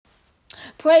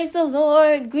Praise the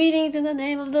Lord. Greetings in the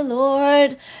name of the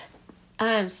Lord.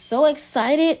 I'm so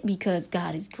excited because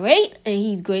God is great and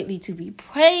he's greatly to be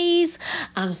praised.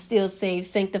 I'm still saved,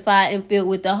 sanctified, and filled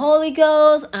with the Holy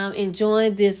Ghost. I'm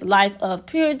enjoying this life of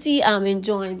purity. I'm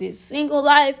enjoying this single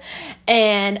life.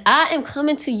 And I am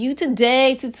coming to you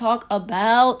today to talk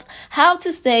about how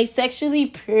to stay sexually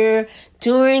pure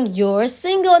during your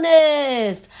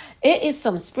singleness. It is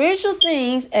some spiritual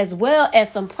things as well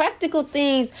as some practical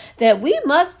things that we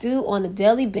must do on a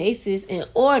daily basis in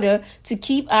order to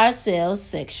keep ourselves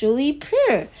sexually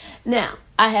pure. Now,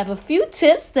 I have a few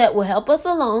tips that will help us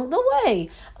along the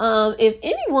way. If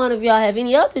any one of y'all have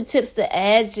any other tips to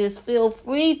add, just feel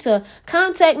free to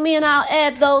contact me and I'll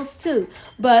add those too.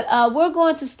 But we're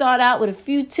going to start out with a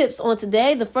few tips on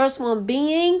today. The first one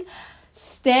being,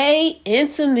 stay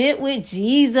intimate with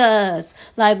Jesus.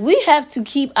 Like, we have to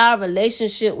keep our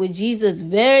relationship with Jesus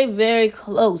very, very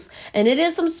close. And it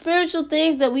is some spiritual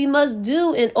things that we must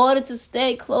do in order to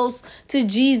stay close to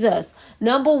Jesus.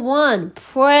 Number one,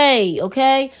 pray,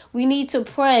 okay? We need to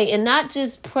pray, and not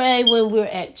just pray when we're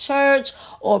at church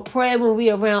or pray when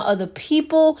we're around other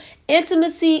people.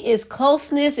 Intimacy is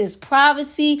closeness, is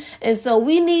privacy. And so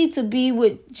we need to be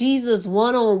with Jesus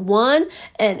one-on-one.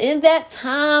 And in that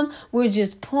time, we're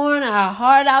just pouring our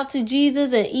heart out to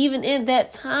Jesus. And even in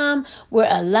that time, we're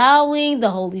allowing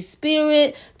the Holy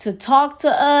Spirit to talk to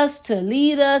us, to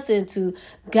lead us, and to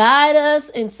guide us.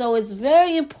 And so it's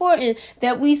very important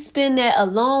that we spend that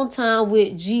alone time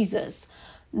with Jesus.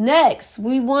 Next,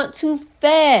 we want to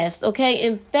fast, okay?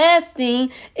 In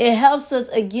fasting, it helps us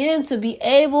again to be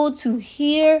able to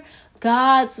hear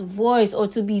God's voice or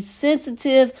to be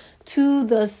sensitive to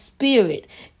the Spirit.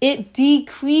 It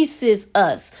decreases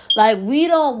us. Like, we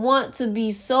don't want to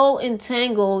be so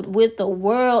entangled with the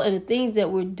world and the things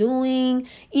that we're doing,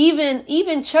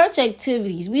 even church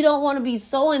activities. We don't want to be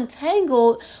so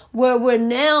entangled where we're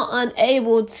now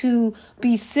unable to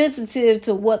be sensitive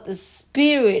to what the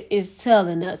Spirit is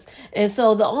telling us. And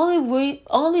so the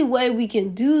only way we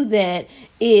can do that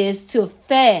is to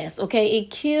fast, okay?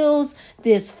 It kills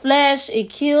this flesh. It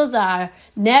kills our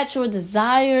natural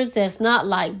desires that's not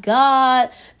like God.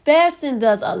 Fasting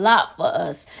does a lot for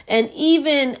us. And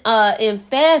even in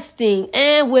fasting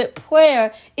and with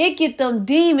prayer, it get them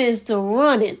demons to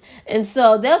running. And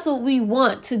so that's what we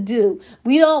want to do.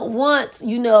 We don't want,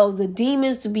 the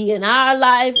demons to be in our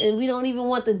life, and we don't even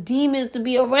want the demons to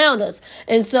be around us.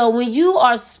 And so when you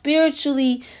are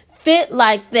spiritually fit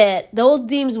like that, those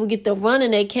demons will get to running.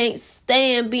 They can't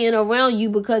stand being around you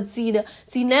because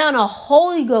now the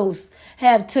Holy Ghost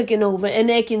have taken over and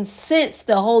they can sense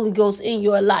the Holy Ghost in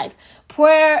your life.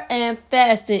 Prayer and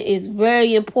fasting is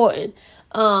very important.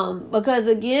 Because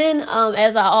again,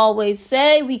 as I always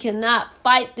say, we cannot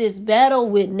fight this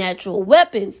battle with natural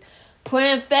weapons.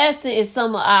 Prayer and fasting is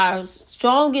some of our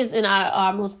strongest and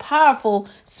our most powerful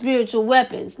spiritual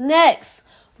weapons. Next,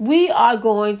 we are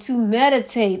going to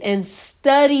meditate and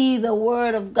study the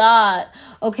Word of God,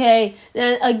 okay?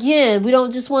 And again, we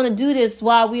don't just want to do this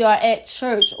while we are at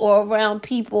church or around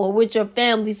people or with your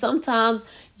family. Sometimes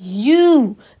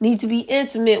you need to be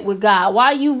intimate with God.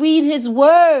 While you read His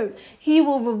Word, He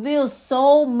will reveal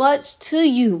so much to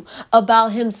you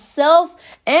about Himself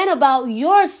and about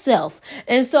yourself.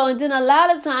 And then a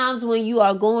lot of times when you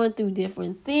are going through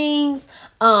different things,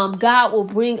 God will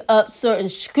bring up certain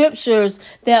scriptures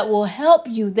that will help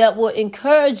you, that will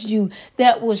encourage you,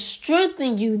 that will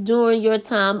strengthen you during your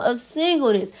time of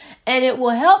singleness. And it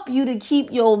will help you to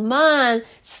keep your mind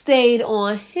stayed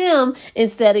on Him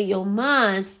instead of your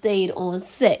mind stayed on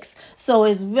sex. So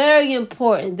it's very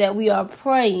important that we are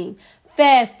praying,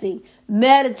 fasting,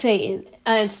 meditating,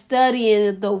 and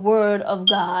studying the Word of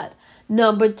God.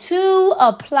 Number 2,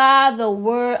 apply the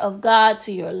Word of God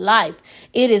to your life.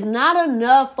 It is not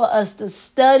enough for us to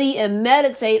study and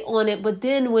meditate on it, but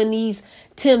then when these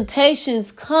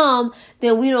temptations come,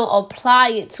 then we don't apply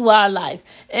it to our life.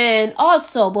 And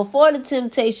also, before the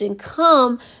temptation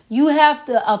come, you have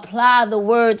to apply the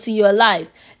Word to your life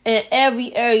in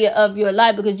every area of your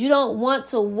life, because you don't want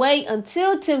to wait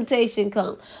until temptation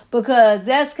comes, because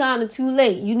that's kind of too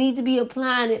late. You need to be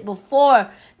applying it before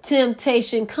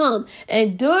temptation come.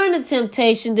 And during the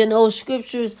temptation, then those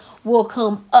scriptures will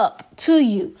come up to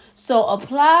you. So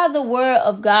apply the Word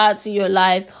of God to your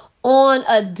life on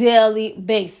a daily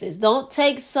basis. Don't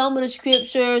take some of the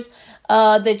scriptures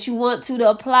that you want to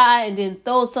apply and then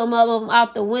throw some of them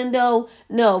out the window.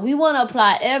 No, we want to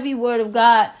apply every word of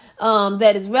God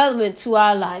that is relevant to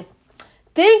our life.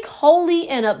 Think holy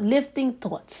and uplifting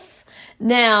thoughts.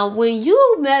 Now, when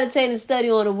you meditate and study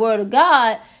on the Word of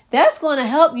God, that's going to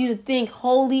help you to think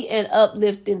holy and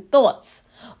uplifting thoughts.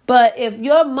 But if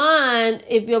you're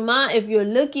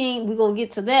looking, we're going to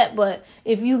get to that. But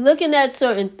if you're looking at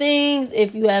certain things,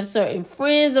 if you have certain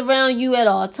friends around you at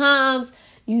all times,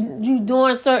 you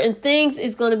doing certain things,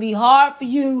 it's going to be hard for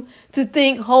you to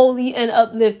think holy and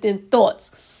uplifting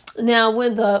thoughts. Now,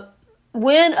 when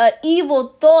an evil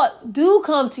thought do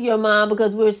come to your mind,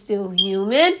 because we're still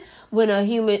human, when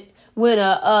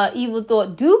a evil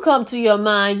thought do come to your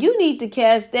mind, you need to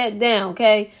cast that down,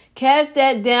 okay? Cast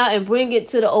that down and bring it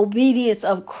to the obedience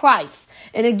of Christ.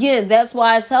 And again, that's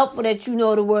why it's helpful that you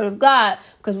know the word of God,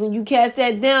 because when you cast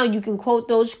that down, you can quote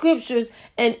those scriptures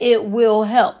and it will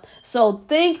help. So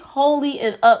think holy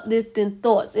and uplifting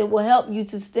thoughts. It will help you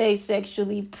to stay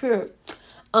sexually pure.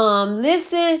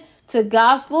 Listen to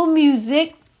gospel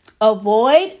music.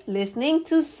 Avoid listening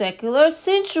to secular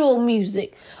sensual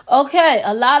music. Okay,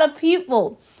 a lot of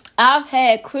people, I've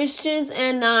had Christians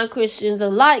and non-Christians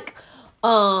alike,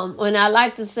 and I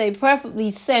like to say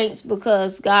preferably saints,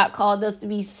 because God called us to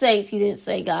be saints. He didn't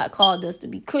say God called us to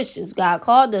be Christians. God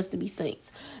called us to be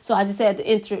saints. So I just had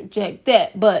to interject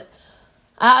that. But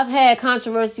I've had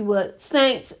controversy with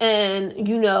saints and,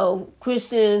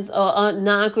 Christians or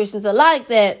non-Christians alike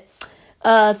that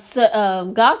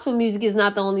gospel music is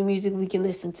not the only music we can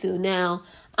listen to. Now,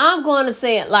 I'm going to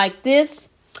say it like this.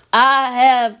 I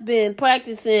have been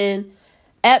practicing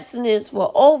abstinence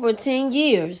for over 10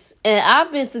 years, and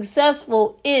I've been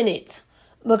successful in it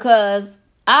because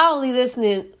I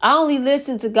only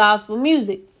listen to gospel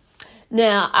music.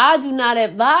 Now, I do not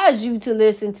advise you to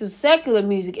listen to secular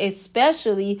music,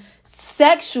 especially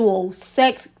secular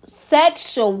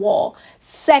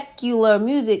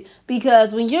music,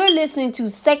 because when you're listening to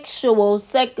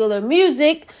secular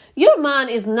music, your mind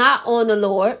is not on the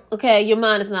Lord. Okay, your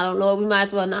mind is not on the Lord. We might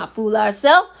as well not fool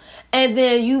ourselves. And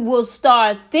then you will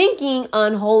start thinking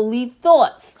unholy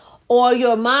thoughts, or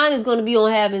your mind is going to be on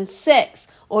having sex,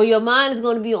 or your mind is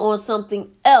going to be on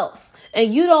something else.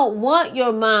 And you don't want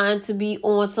your mind to be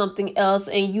on something else,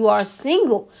 and you are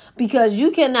single, because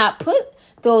you cannot put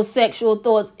those sexual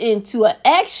thoughts into an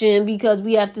action, because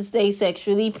we have to stay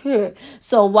sexually pure.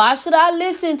 So why should I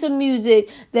listen to music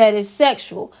that is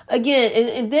sexual? Again,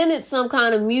 and then it's some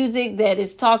kind of music that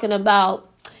is talking about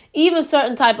even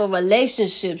certain type of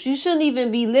relationships. You shouldn't even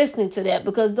be listening to that,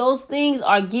 because those things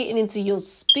are getting into your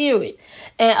spirit.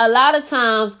 And a lot of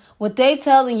times what they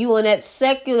telling you on that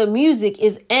secular music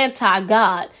is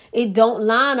anti-God. It don't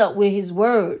line up with his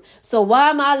word. So why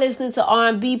am I listening to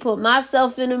R&B, put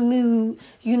myself in a mood,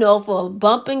 for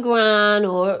bump and grind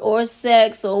or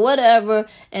sex or whatever,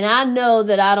 and I know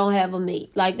that I don't have a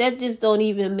mate? Like, that just don't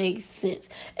even make sense.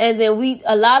 And then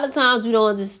a lot of times we don't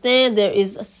understand there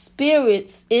is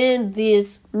spirits in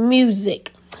this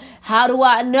music. How do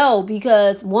I know?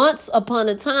 Because once upon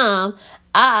a time,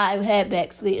 I had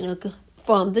backslidden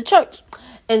from the church.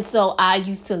 And so I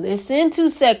used to listen to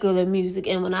secular music.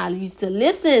 And when I used to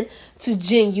listen to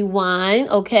Genuine,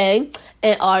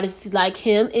 and artists like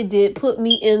him, it did put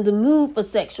me in the mood for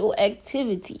sexual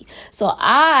activity. So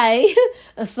I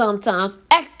sometimes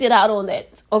acted out on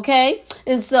that,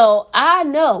 And so I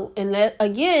know, and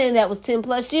that was 10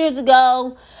 plus years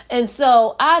ago. And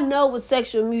so I know what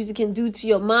sexual music can do to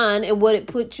your mind and what it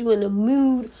puts you in the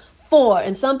mood for.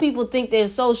 And some people think they're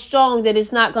so strong that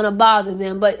it's not going to bother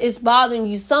them, but it's bothering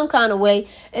you some kind of way.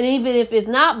 And even if it's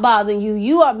not bothering you,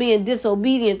 you are being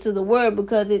disobedient to the word,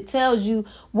 because it tells you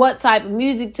what type of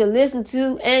music to listen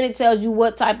to, and it tells you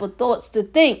what type of thoughts to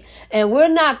think. And we're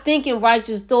not thinking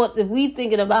righteous thoughts if we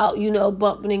thinking about,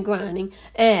 bumping and grinding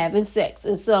and having sex.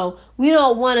 And so we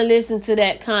don't want to listen to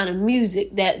that kind of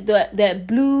music, that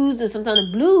blues. And sometimes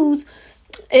the blues,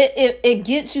 it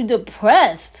gets you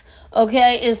depressed.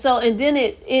 And so, and then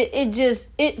it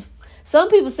some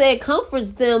people say it comforts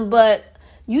them, but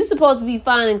you're supposed to be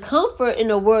finding comfort in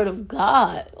the word of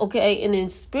God, and in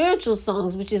spiritual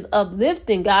songs, which is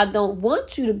uplifting. God don't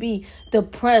want you to be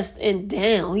depressed and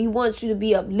down. He wants you to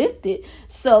be uplifted.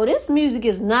 So this music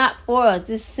is not for us.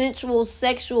 This sensual,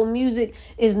 sexual music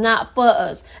is not for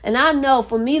us. And I know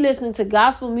for me, listening to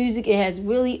gospel music, it has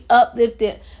really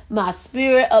uplifted my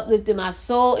spirit, uplifted my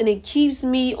soul, and it keeps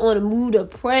me on a mood of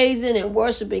praising and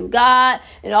worshiping God.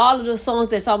 And all of the songs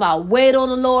that talk about wait on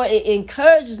the Lord, it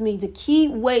encourages me to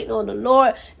keep waiting on the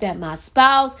Lord, that my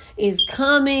spouse is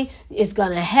coming, it's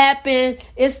gonna happen.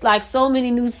 It's like so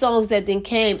many new songs that then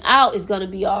came out. It's gonna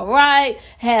be all right,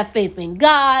 have faith in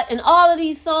God, and all of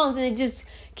these songs, and it just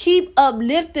keep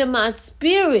uplifting my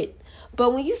spirit.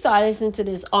 But when you start listening to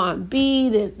this R&B,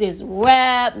 this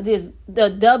rap, the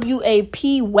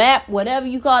WAP, whatever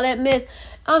you call that mess,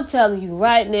 I'm telling you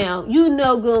right now, you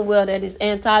know good and well that it's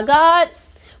anti-God.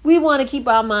 We want to keep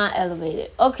our mind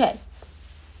elevated.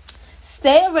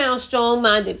 Stay around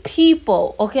strong-minded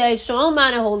people, okay?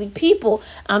 Strong-minded, holy people.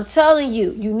 I'm telling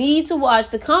you, you need to watch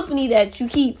the company that you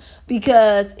keep,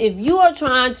 because if you are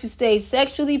trying to stay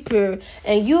sexually pure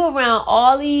and you're around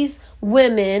all these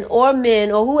women or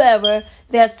men or whoever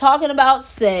that's talking about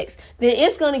sex, then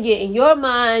it's going to get in your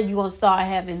mind. You're going to start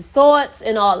having thoughts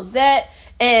and all of that.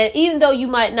 And even though you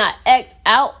might not act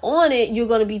out on it, you're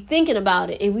going to be thinking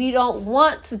about it. And we don't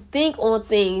want to think on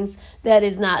things that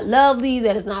is not lovely,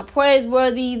 that is not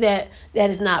praiseworthy, that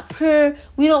is not pure.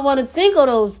 We don't want to think of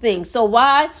those things. So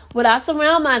why would I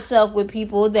surround myself with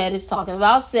people that is talking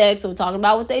about sex or talking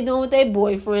about what they're doing with their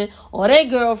boyfriend or their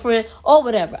girlfriend or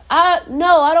whatever? I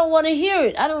don't want to hear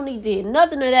it. I don't need to hear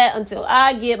nothing of that until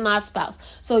I get my spouse.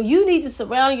 So you need to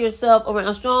surround yourself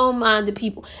around strong-minded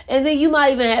people. And then you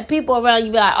might even have people around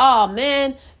you be like, oh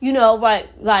man, right,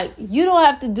 like you don't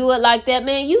have to do it like that,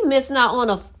 man. You missing out on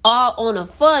a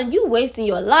fun. You wasting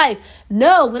your life.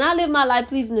 No, when I live my life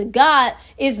pleasing to God,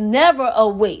 it's never a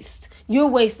waste. You're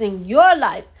wasting your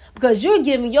life because you're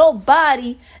giving your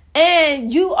body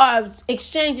and you are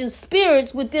exchanging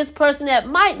spirits with this person that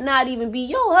might not even be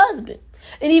your husband.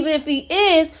 And even if he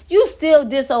is, you still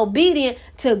disobedient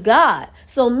to God.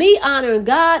 So me honoring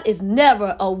God is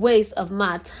never a waste of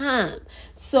my time.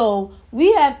 So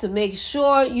we have to make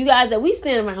sure, you guys, that we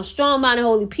stand around strong-minded,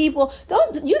 holy people.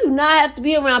 You do not have to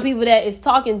be around people that is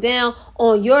talking down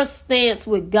on your stance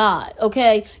with God,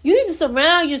 okay? You need to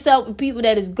surround yourself with people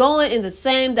that is going in the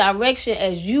same direction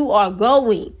as you are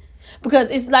going. Because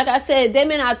it's like I said, they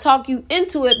may not talk you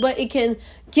into it, but it can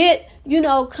get,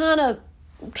 kind of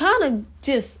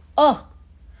just, I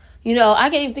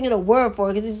can't even think of the word for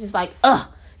it because it's just like,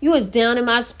 you is down in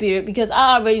my spirit because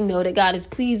I already know that God is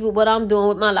pleased with what I'm doing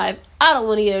with my life. I don't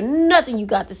want to hear nothing you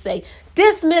got to say.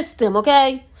 Dismiss them,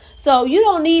 okay? So you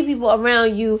don't need people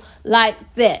around you like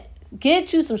that.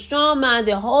 Get you some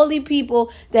strong-minded, holy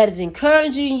people that is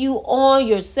encouraging you on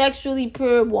your sexually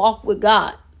pure walk with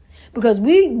God. Because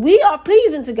we are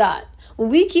pleasing to God. When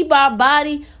we keep our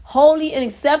body holy and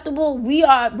acceptable, we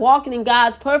are walking in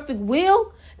God's perfect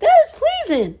will. That is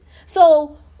pleasing.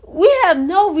 So we have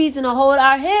no reason to hold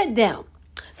our head down.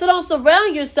 So don't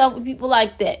surround yourself with people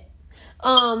like that.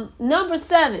 Number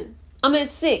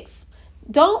 6.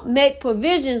 Don't make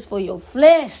provisions for your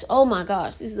flesh. Oh my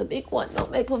gosh, this is a big one.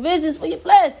 Don't make provisions for your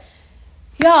flesh.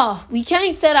 Y'all, we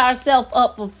can't set ourselves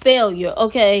up for failure,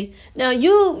 okay? Now,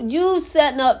 you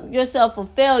setting up yourself for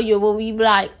failure when we be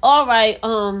like, all right,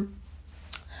 I'm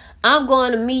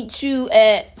going to meet you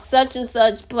at such and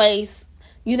such place.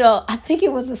 I think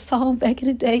it was a song back in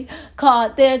the day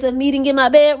called There's a Meeting in My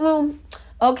Bedroom,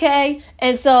 okay?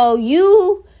 And so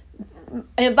you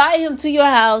invite him to your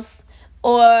house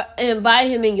or invite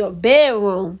him in your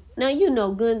bedroom. Now,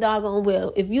 good and doggone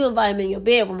well, if you invite him in your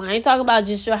bedroom, I ain't talking about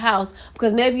just your house,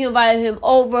 because maybe you invite him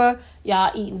over,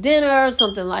 y'all eating dinner or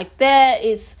something like that.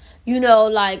 It's,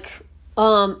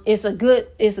 it's a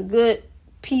good,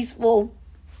 peaceful,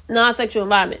 non-sexual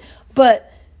environment.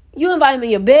 But you invite him in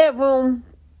your bedroom,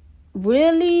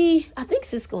 really? I think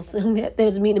Cisco sang that.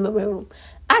 There's a meeting in my bedroom.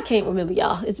 I can't remember,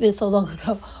 y'all. It's been so long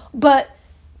ago. But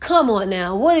come on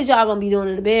now. What is y'all going to be doing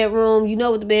in the bedroom? You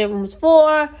know what the bedroom is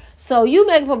for. So you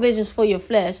make provisions for your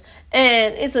flesh.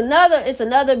 And it's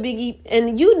another biggie.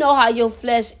 And you know how your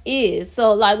flesh is.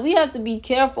 So we have to be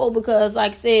careful because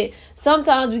like I said,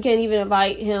 sometimes we can't even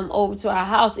invite him over to our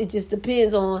house. It just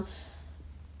depends on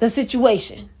the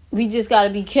situation. We just got to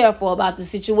be careful about the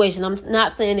situation. I'm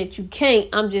not saying that you can't.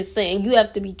 I'm just saying you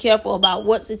have to be careful about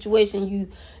what situation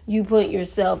you put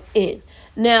yourself in.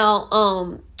 Now,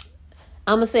 I'm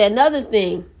going to say another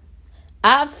thing.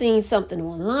 I've seen something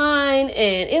online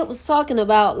and it was talking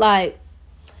about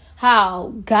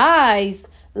how guys,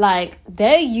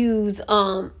 they use,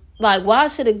 why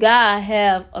should a guy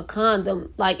have a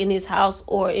condom in his house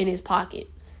or in his pocket?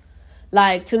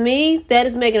 To me, that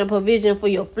is making a provision for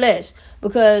your flesh.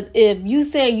 Because if you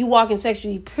say you walking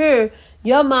sexually pure,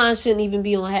 your mind shouldn't even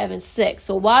be on having sex.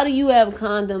 So why do you have a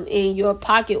condom in your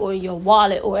pocket or in your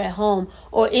wallet or at home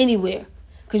or anywhere?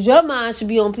 Because your mind should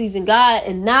be on pleasing God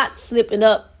and not slipping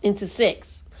up into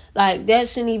sex. That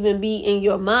shouldn't even be in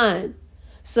your mind.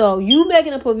 So you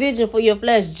making a provision for your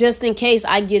flesh just in case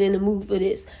I get in the mood for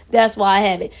this. That's why I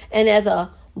have it. And as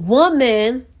a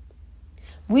woman,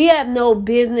 we have no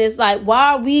business.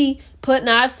 Why are we putting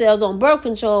ourselves on birth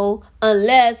control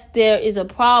unless there is a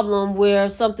problem where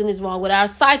something is wrong with our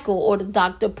cycle or the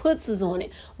doctor puts us on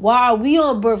it? Why are we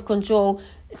on birth control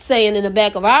saying in the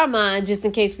back of our mind just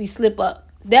in case we slip up?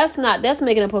 That's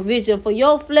making a provision for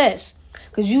your flesh.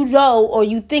 Because or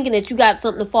you thinking that you got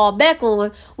something to fall back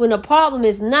on when the problem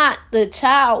is not the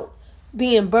child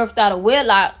being birthed out of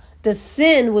wedlock. The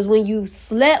sin was when you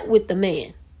slept with the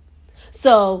man.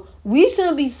 So we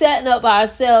shouldn't be setting up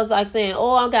ourselves like saying,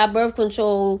 oh, I got birth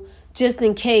control just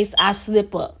in case I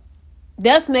slip up.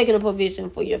 That's making a provision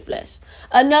for your flesh.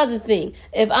 Another thing,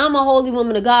 if I'm a holy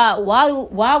woman of God,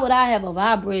 why would I have a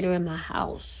vibrator in my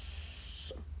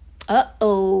house?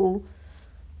 Uh-oh.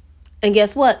 And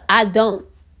guess what? I don't.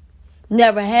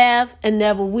 Never have and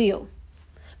never will.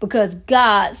 Because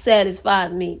God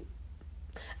satisfies me.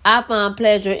 I find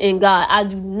pleasure in God. I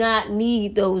do not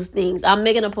need those things. I'm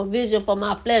making a provision for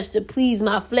my flesh to please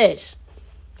my flesh.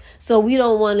 So we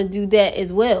don't want to do that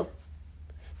as well.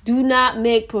 Do not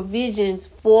make provisions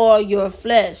for your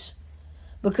flesh.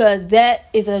 Because that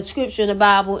is a scripture in the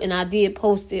Bible, and I did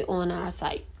post it on our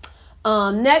site.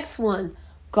 Next one.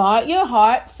 Guard your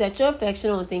heart, set your affection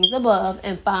on things above,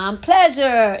 and find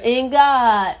pleasure in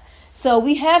God. So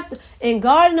we have to, in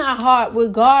guarding our heart, we're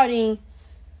guarding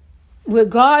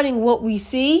what we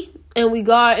see, and we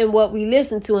guarding what we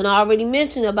listen to. And I already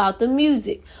mentioned about the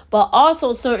music, but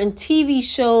also certain TV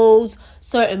shows,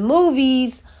 certain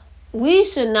movies, we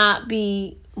should not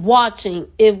be watching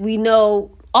if we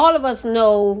know, all of us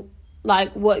know,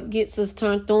 like what gets us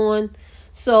turned on.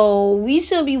 So we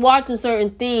shouldn't be watching certain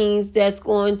things that's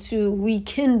going to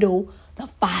rekindle the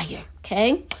fire,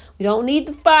 okay? We don't need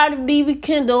the fire to be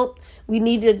rekindled. We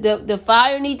need the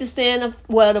fire need to stay in the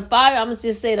fire, I'm going to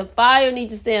just say the fire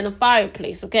needs to stay in the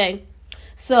fireplace, okay?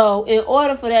 So in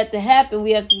order for that to happen,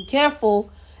 we have to be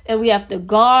careful and we have to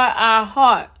guard our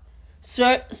heart.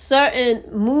 Certain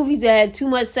movies that had too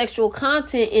much sexual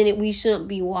content in it, we shouldn't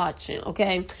be watching,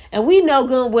 okay? And we know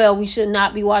good and well we should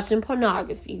not be watching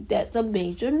pornography. That's a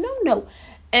major no-no.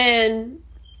 And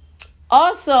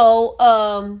also,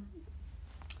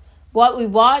 what we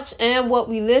watch and what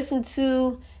we listen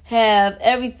to have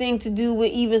everything to do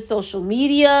with even social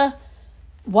media.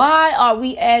 Why are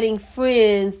we adding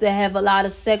friends that have a lot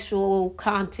of sexual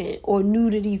content or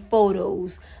nudity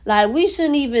photos? Like, we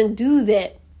shouldn't even do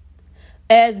that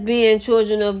as being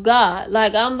children of God.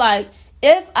 Like, I'm like,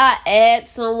 if I add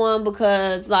someone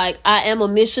because, like, I am a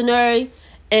missionary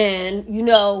and, you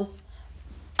know,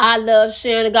 I love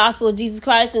sharing the gospel of Jesus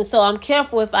Christ, and so I'm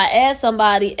careful if I add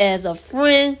somebody as a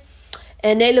friend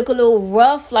and they look a little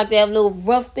rough, like they have little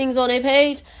rough things on their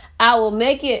page, I will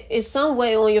make it, it's some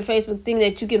way on your Facebook thing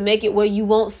that you can make it where you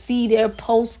won't see their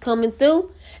posts coming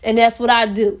through. And that's what I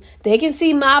do. They can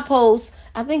see my posts.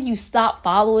 I think you stop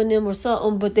following them or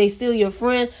something, but they still your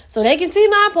friend. So they can see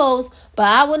my posts, but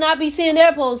I will not be seeing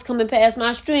their posts coming past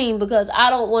my stream because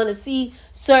I don't want to see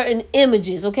certain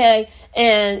images, okay?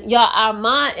 And y'all, our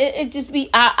mind, it just be,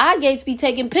 our eye gates be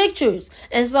taking pictures.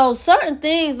 And so certain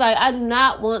things, like, I do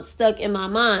not want stuck in my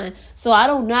mind. So I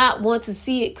do not want to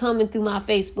see it coming through my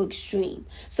Facebook stream.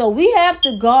 So we have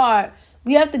to guard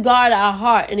our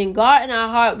heart. And in guarding our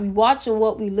heart, we're watching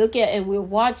what we look at and we're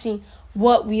watching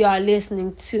what we are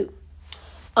listening to.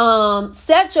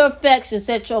 Set your affection,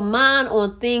 set your mind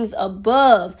on things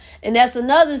above. And that's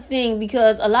another thing,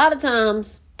 because a lot of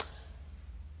times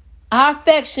our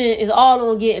affection is all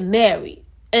on getting married.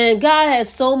 And God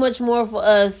has so much more for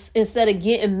us instead of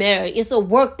getting married. It's a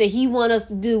work that he wants us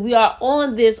to do. We are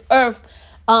on this earth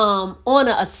on an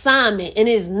assignment, and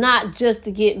it's not just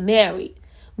to get married.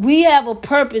 We have a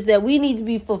purpose that we need to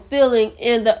be fulfilling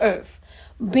in the earth.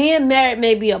 Being married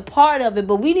may be a part of it,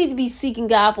 but we need to be seeking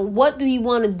God for what do he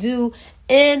want to do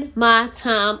in my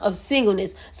time of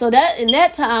singleness. So that in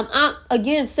that time, I'm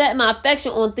again setting my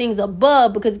affection on things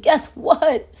above, because guess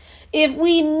what? If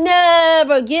we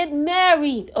never get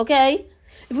married, okay?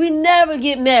 If we never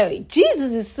get married,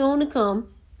 Jesus is soon to come.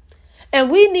 And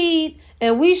we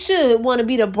should want to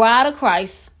be the bride of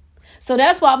Christ. So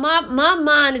that's why my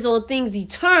mind is on things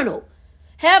eternal.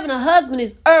 Having a husband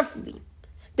is earthly.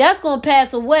 That's going to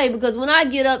pass away, because when I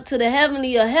get up to the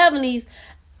heavenly of heavenlies,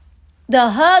 the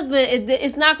husband,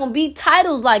 it's not going to be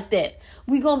titles like that.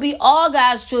 We're going to be all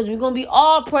God's children. We're going to be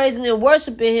all praising and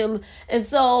worshiping him. And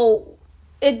so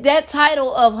that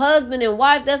title of husband and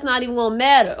wife, that's not even going to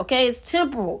matter. Okay, it's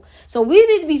temporal. So we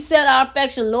need to be set our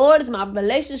affection. Lord, is my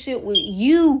relationship with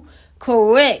you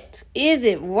correct? Is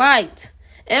it right?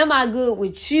 Am I good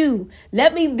with you?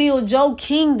 Let me build your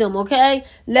kingdom, okay?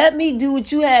 Let me do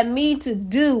what you had me to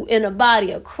do in the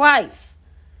body of Christ.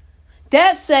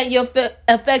 That set your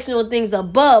affection on things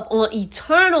above, on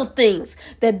eternal things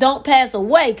that don't pass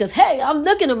away. Because, hey, I'm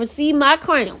looking to receive my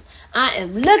crown. I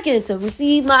am looking to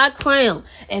receive my crown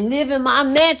and live in my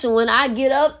mansion when I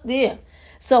get up there.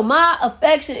 So my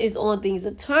affection is on things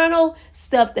eternal,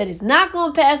 stuff that is not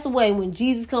going to pass away when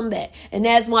Jesus come back. And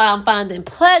that's why I'm finding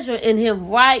pleasure in him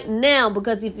right now,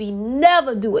 because if he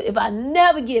never do it, if I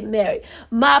never get married,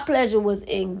 my pleasure was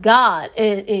in God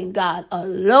and in God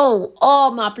alone.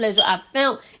 All my pleasure, I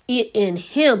found it in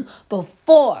him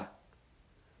before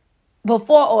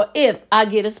or if I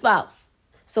get a spouse.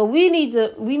 So we need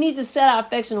to set our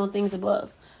affection on things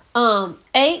above.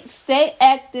 8, stay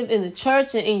active in the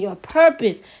church and in your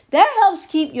purpose. That helps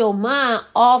keep your mind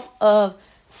off of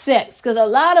sex, because a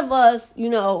lot of us,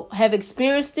 have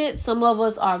experienced it. Some of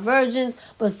us are virgins,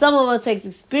 but some of us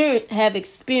have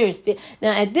experienced it.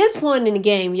 Now, at this point in the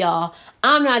game, y'all,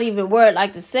 I'm not even worried.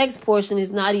 Like, the sex portion is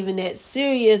not even that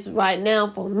serious right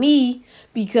now for me,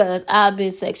 because I've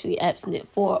been sexually abstinent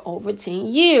for over 10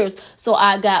 years. So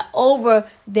I got over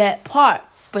that part.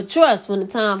 But trust, when the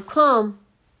time comes,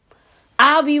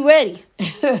 I'll be ready.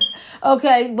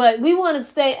 Okay, but we want to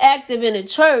stay active in the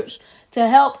church to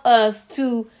help us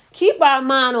to keep our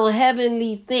mind on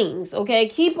heavenly things. Okay,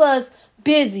 keep us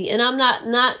busy. And I'm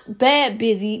not bad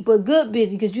busy, but good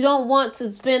busy, because you don't want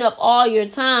to spend up all your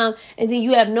time and then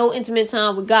you have no intimate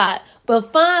time with God.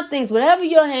 But find things, whatever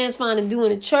your hands find to do in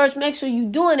the church, make sure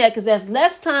you're doing that, because that's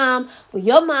less time for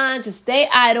your mind to stay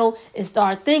idle and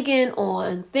start thinking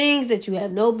on things that you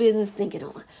have no business thinking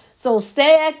on. So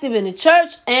stay active in the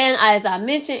church, and as I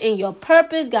mentioned, in your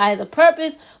purpose. God has a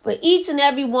purpose for each and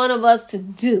every one of us to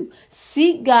do.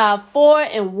 Seek God for it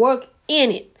and work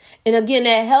in it. And again,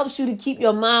 that helps you to keep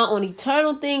your mind on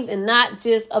eternal things and not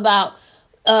just about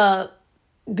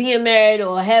being married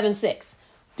or having sex.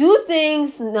 Do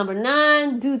things, number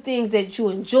 9, do things that you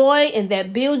enjoy and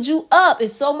that build you up.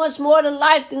 It's so much more to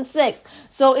life than sex.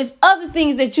 So it's other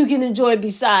things that you can enjoy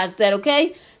besides that,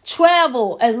 okay?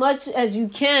 Travel as much as you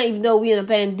can, even though we're in a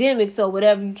pandemic, so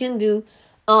whatever you can do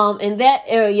in that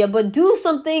area. But do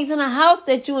some things in the house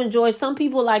that you enjoy. Some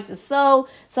people like to sew.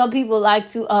 Some people like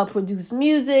to produce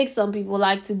music. Some people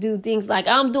like to do things like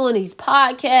I'm doing these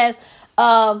podcasts.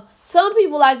 Some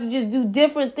people like to just do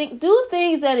different things. Do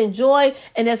things that enjoy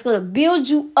and that's going to build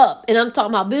you up. And I'm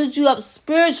talking about build you up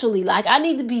spiritually. Like, I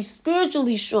need to be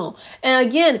spiritually strong. And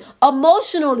again,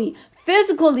 emotionally,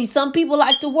 physically. Some people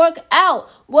like to work out,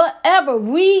 whatever.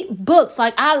 Read books.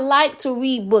 Like, I like to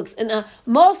read books. And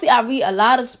mostly I read a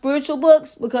lot of spiritual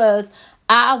books, because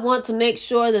I want to make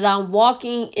sure that I'm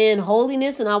walking in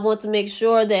holiness. And I want to make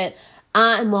sure that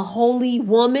I'm a holy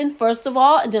woman, first of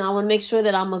all. And then I want to make sure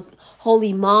that I'm a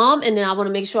holy mom. And then I want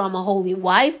to make sure I'm a holy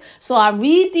wife. So I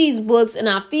read these books and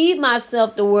I feed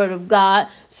myself the word of God,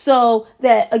 so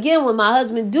that, again, when my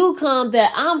husband do come,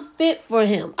 that I'm fit for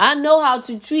him. I know how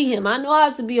to treat him. I know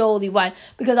how to be a holy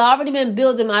wife, because I've already been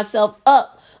building myself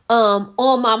up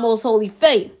on my most holy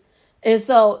faith. And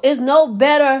so it's no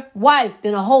better wife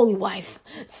than a holy wife.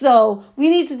 So we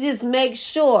need to just make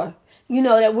sure,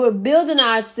 that we're building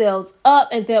ourselves up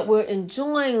and that we're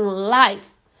enjoying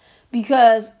life.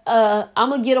 Because I'm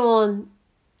going to get on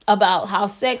about how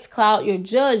sex cloud your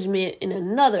judgment in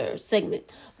another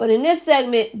segment. But in this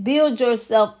segment, build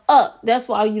yourself up. That's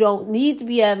why you don't need to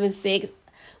be having sex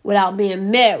without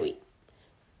being married.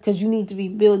 Because you need to be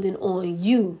building on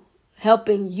you,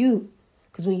 helping you.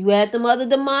 Because when you add them other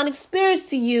demonic spirits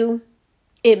to you,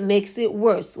 it makes it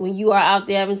worse when you are out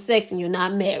there having sex and you're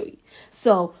not married.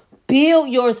 So build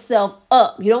yourself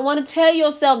up. You don't want to tear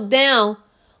yourself down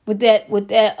with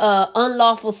that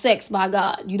unlawful sex by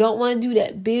God. You don't want to do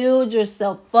that. Build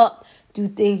yourself up. Do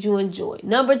things you enjoy.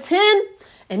 Number 10,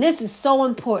 and this is so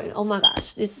important. Oh my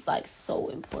gosh, this is like so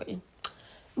important.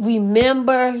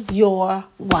 Remember your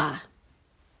why.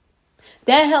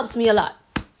 That helps me a lot.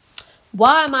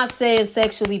 Why am I staying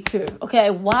sexually pure? Okay,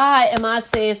 why am I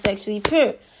staying sexually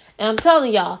pure? And I'm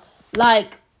telling y'all,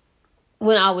 like,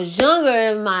 when I was younger,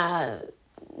 in my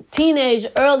teenage,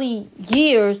 early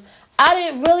years, I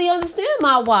didn't really understand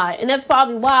my why. And that's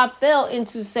probably why I fell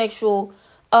into sexual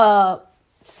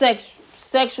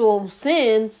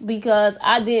sins, because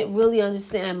I didn't really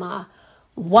understand my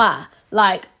why.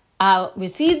 Like, I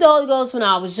received the Holy Ghost when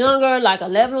I was younger, like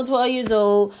 11 or 12 years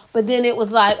old. But then it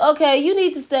was like, okay, you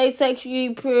need to stay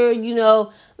sexually pure,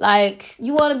 like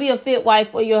you want to be a fit wife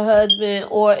for your husband.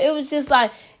 Or it was just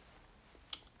like,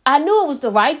 I knew it was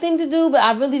the right thing to do, but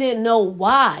I really didn't know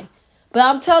why. But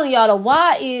I'm telling y'all, the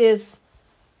why is,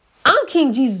 I'm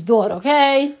King Jesus' daughter,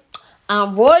 okay?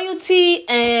 I'm royalty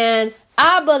and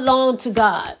I belong to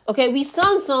God. Okay, we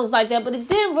sung songs like that, but it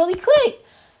didn't really click.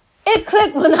 It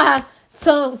clicked when I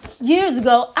sung years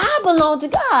ago, I belong to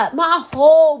God. My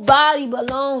whole body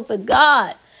belongs to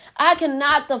God. I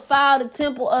cannot defile the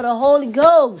temple of the Holy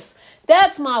Ghost.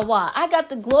 That's my why. I got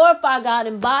to glorify God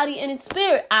in body and in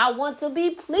spirit. I want to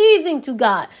be pleasing to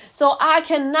God. So I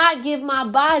cannot give my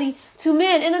body to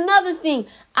men. And another thing,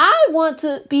 I want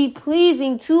to be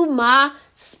pleasing to my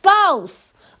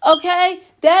spouse. Okay?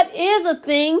 That is a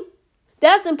thing.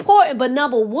 That's important. But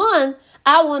number one,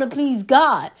 I want to please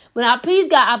God. When I please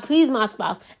God, I please my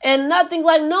spouse. And nothing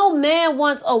like no man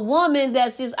wants a woman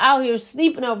that's just out here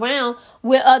sleeping around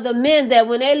with other men that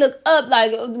when they look up,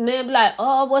 like man be like,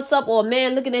 oh, what's up? Or a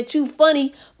man looking at you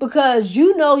funny because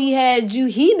you know he had you.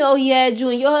 He know he had you.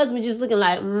 And your husband just looking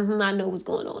like, I know what's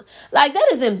going on. Like that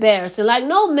is embarrassing. Like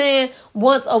no man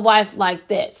wants a wife like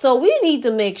that. So we need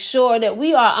to make sure that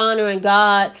we are honoring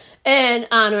God and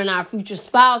honoring our future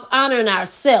spouse, honoring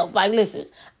ourselves. Like, listen,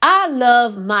 I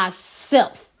love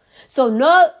myself.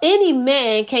 So any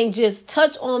man can just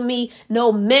touch on me.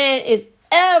 No man is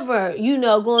ever,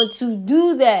 going to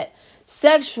do that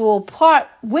sexual part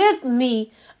with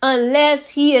me unless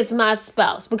he is my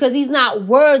spouse, because he's not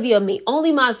worthy of me.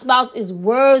 Only my spouse is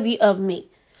worthy of me.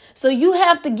 So you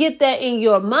have to get that in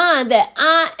your mind that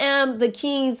I am the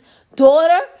king's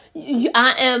daughter.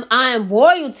 I am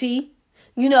royalty.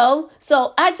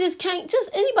 So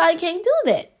anybody can't do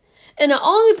that. And the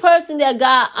only person that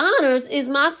God honors is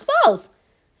my spouse.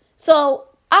 So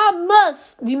I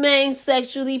must remain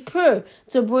sexually pure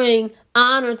to bring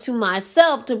honor to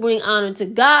myself, to bring honor to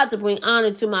God, to bring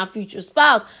honor to my future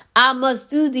spouse. I must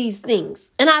do these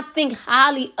things. And I think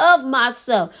highly of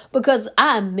myself because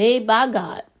I am made by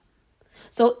God.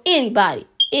 So anybody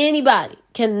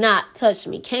cannot touch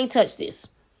me, can't touch this.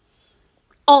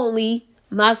 Only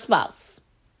my spouse.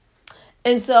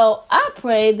 And so I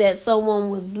pray that someone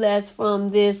was blessed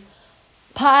from this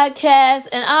podcast,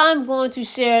 and I'm going to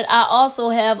share it. I also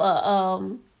have a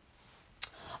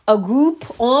group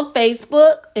on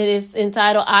Facebook. It is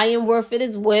entitled I Am Worth It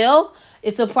as well.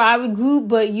 It's a private group,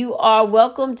 but you are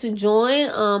welcome to join.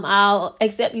 I'll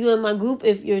accept you in my group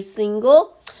if you're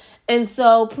single. And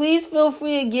so please feel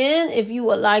free again if you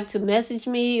would like to message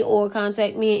me or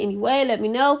contact me in any way, let me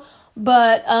know.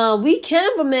 But we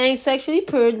can remain sexually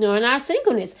pure during our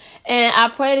singleness. And I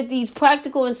pray that these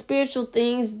practical and spiritual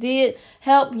things did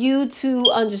help you to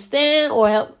understand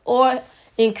or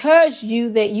encourage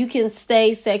you that you can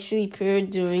stay sexually pure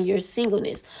during your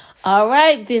singleness. All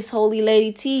right, this Holy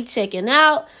Lady T checking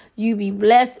out. You be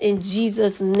blessed in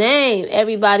Jesus' name.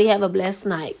 Everybody have a blessed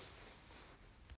night.